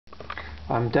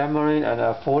I'm demoing an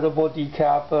affordable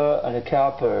decapper and a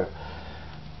capper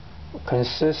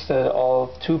consisted of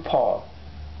two parts.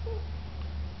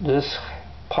 This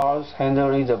part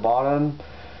handling the bottom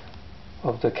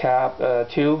of the cap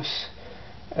tubes,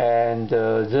 and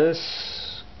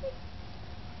this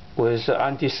with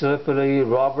anti-slippery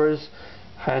rubbers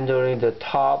handling the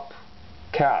top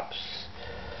caps.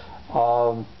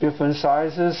 Different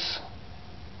sizes,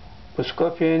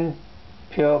 prescription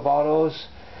pill bottles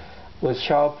with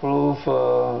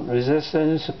childproof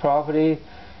resistance property,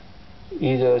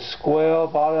 either square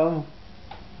bottom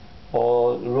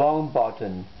or round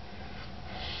bottom.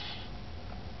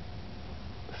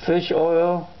 Fish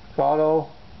oil bottle,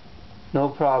 no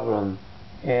problem,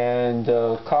 and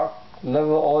cork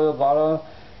level oil bottle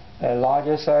and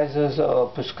larger sizes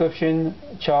of prescription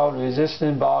child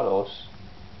resistant bottles.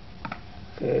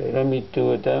 Okay, let me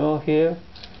do a demo here.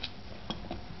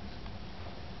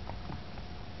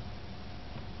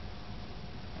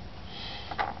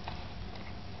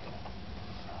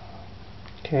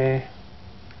 Okay,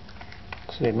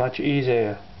 it's much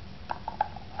easier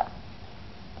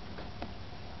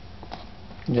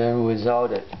than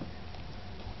without it.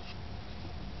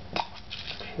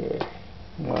 Okay,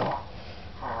 now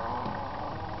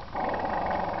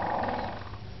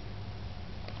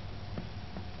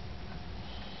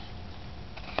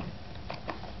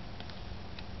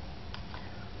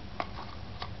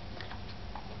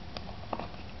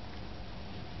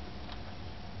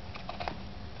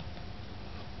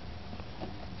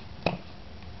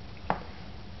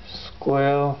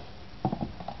square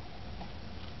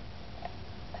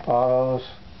bottles,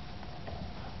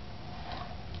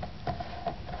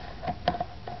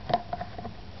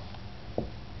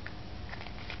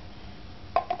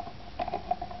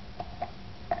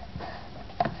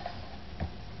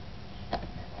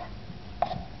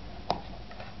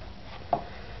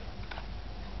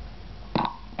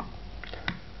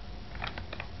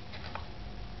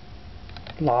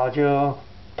 larger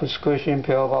prescription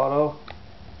pill bottle,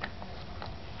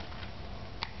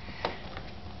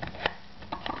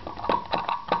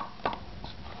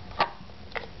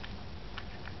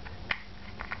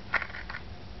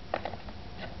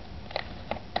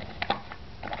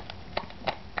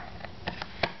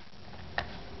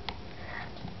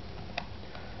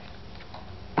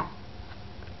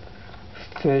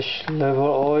 fish level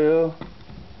oil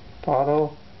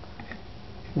bottle,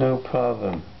 no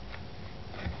problem.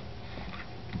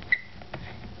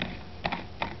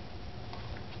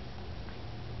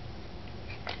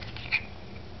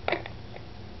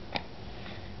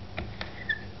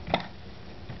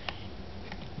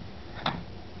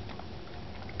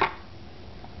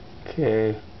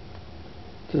 Okay,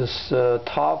 this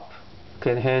top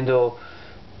can handle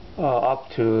up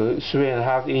to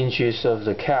 3.5 inches of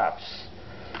the caps.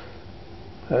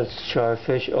 Let's try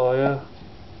fish oil.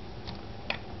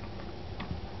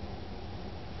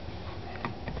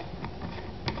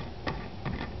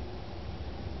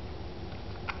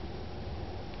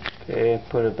 Okay,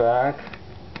 put it back.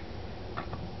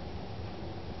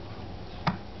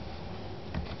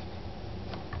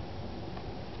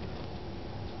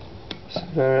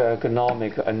 It's very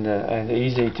ergonomic and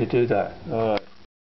easy to do that.